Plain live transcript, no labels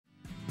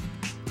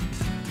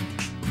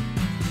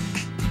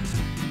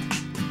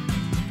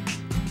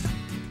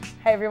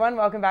Hey everyone,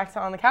 welcome back to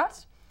On The Couch.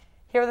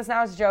 Here with us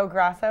now is Joe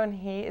Grasso, and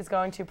he is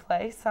going to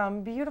play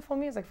some beautiful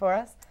music for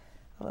us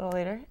a little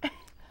later.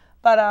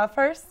 But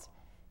first,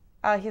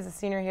 he's a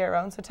senior here at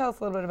Rowan, so tell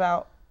us a little bit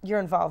about your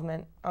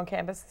involvement on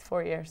campus these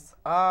 4 years.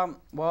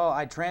 Well,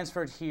 I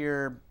transferred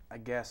here, I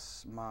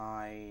guess,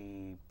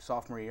 my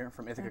sophomore year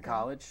from Ithaca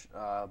College.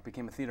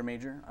 Became a theater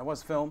major. I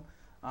was film.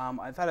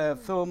 I've had a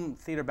film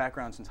theater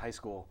background since high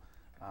school,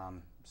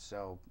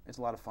 so it's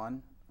a lot of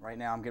fun. Right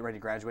now, I'm getting ready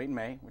to graduate in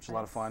May, which is a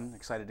lot of fun.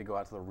 Excited to go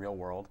out to the real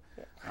world.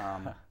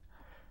 Yeah.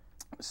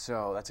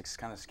 So that's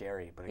kind of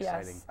scary, but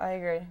exciting. Yes, I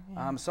agree.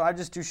 Yeah. So I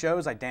just do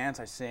shows. I dance,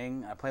 I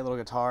sing, I play a little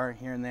guitar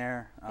here and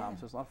there.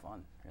 So it's a lot of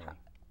fun,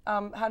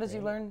 really. How did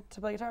you learn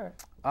to play guitar?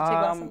 Take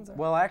lessons? Or?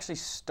 Well, I actually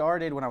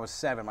started when I was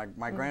 7.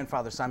 My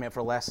grandfather signed me up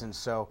for lessons,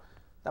 so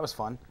that was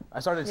fun. I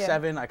started at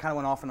 7. I kind of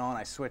went off and on.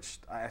 I switched.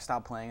 I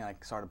stopped playing, and I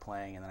started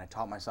playing, and then I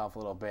taught myself a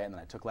little bit, and then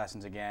I took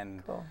lessons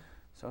again. Cool.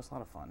 So it's a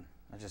lot of fun.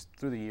 I just,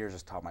 through the years,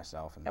 just taught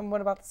myself. And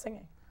what about the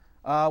singing?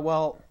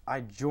 Well,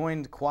 I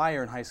joined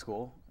choir in high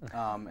school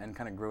and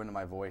kind of grew into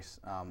my voice.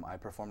 I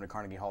performed at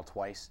Carnegie Hall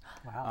twice.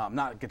 Wow.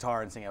 Not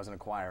guitar and singing, I was in a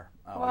choir.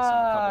 We sang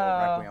a couple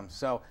of requiems.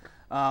 So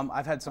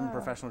I've had some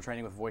professional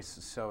training with voice,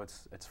 so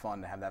it's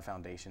fun to have that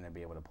foundation and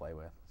be able to play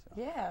with.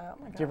 So. Yeah, oh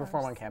my gosh. Do you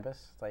perform on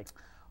campus?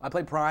 I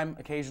play Prime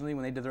occasionally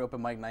when they did their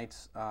open mic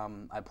nights.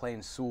 I play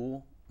in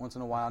Sewell once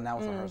in a while. Now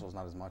with rehearsals,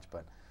 not as much,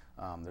 but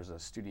there's a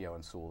studio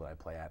in Sewell that I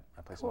play at.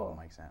 I play some open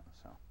mics at.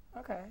 So.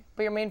 Okay,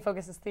 but your main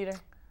focus is theater?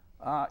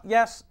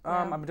 Yes,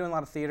 I've been doing a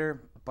lot of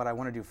theater, but I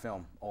want to do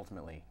film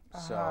ultimately.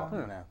 So I'm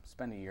going to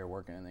spend a year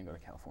working and then go to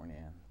California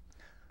and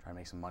try to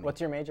make some money.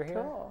 What's your major here?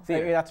 Cool.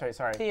 Theater. That's right,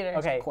 sorry. Theater.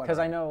 Okay, because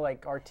I know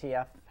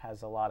RTF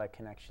has a lot of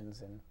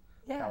connections in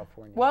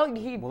California. Well,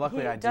 he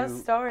luckily I does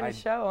star in a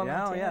show on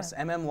RTF. Yes,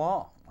 MM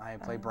Law. I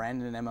play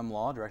Brandon in MM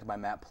Law, directed by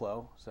Matt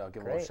Plow. So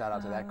give a little shout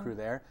out to that crew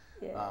there.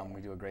 Yeah. We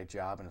do a great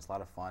job, and it's a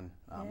lot of fun.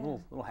 A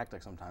little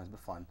hectic sometimes,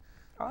 but fun.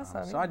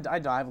 Awesome. So I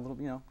dive a little,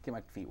 get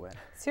my feet wet.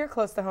 So you're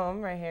close to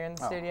home, right here in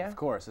the studio. Of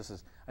course.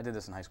 I did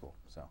this in high school,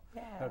 so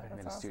I'm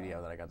in a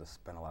studio that I got to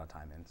spend a lot of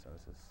time in. So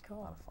this is a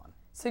lot of fun.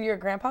 So your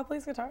grandpa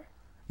plays guitar?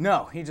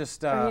 No, he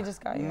just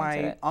got you my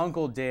into it?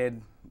 uncle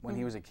did when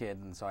he was a kid,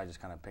 and so I just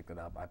kind of picked it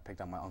up. I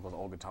picked up my uncle's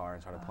old guitar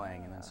and started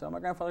playing, and then so my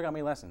grandfather got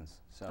me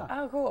lessons. So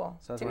cool.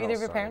 So do either of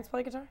your parents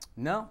play guitar?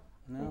 No,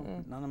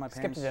 none of my parents.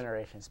 Skipped a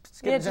generation.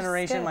 Skipped a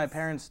generation. My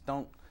parents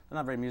don't. They're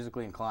not very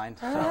musically inclined,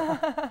 so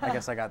I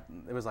guess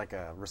it was like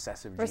a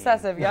recessive gene.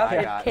 Recessive,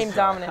 yeah. It came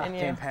dominant in you.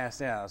 Came past,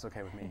 that was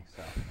okay with me.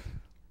 So.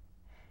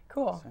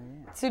 Cool.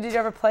 So did you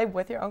ever play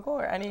with your uncle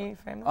or any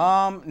family?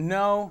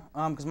 No,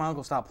 because my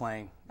uncle stopped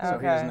playing, so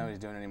he doesn't know what he's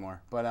doing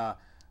anymore. But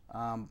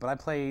I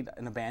played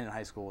in a band in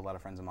high school with a lot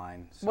of friends of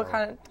mine. So what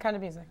kind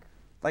of music?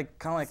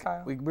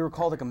 We were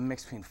called like a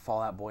mix between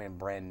Fall Out Boy and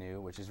Brand New,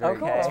 which is very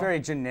it's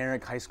very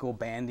generic high school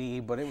bandy,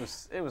 but it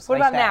was. What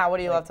about now? What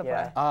do you love to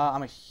play?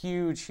 I'm a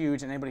huge,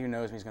 and anybody who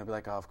knows me is gonna be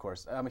like, oh, of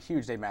course. I'm a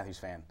huge Dave Matthews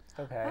fan.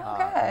 Okay.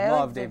 I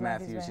love Dave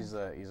Matthews. He's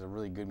a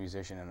really good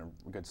musician and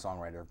a good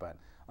songwriter. But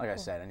like I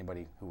said,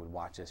 anybody who would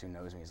watch this who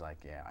knows me is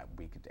like, yeah,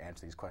 we could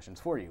answer these questions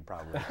for you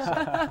probably.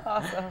 So.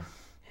 Awesome.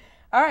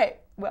 All right.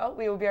 Well,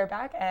 we will be right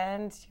back,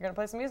 and you're gonna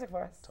play some music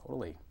for us.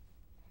 Totally.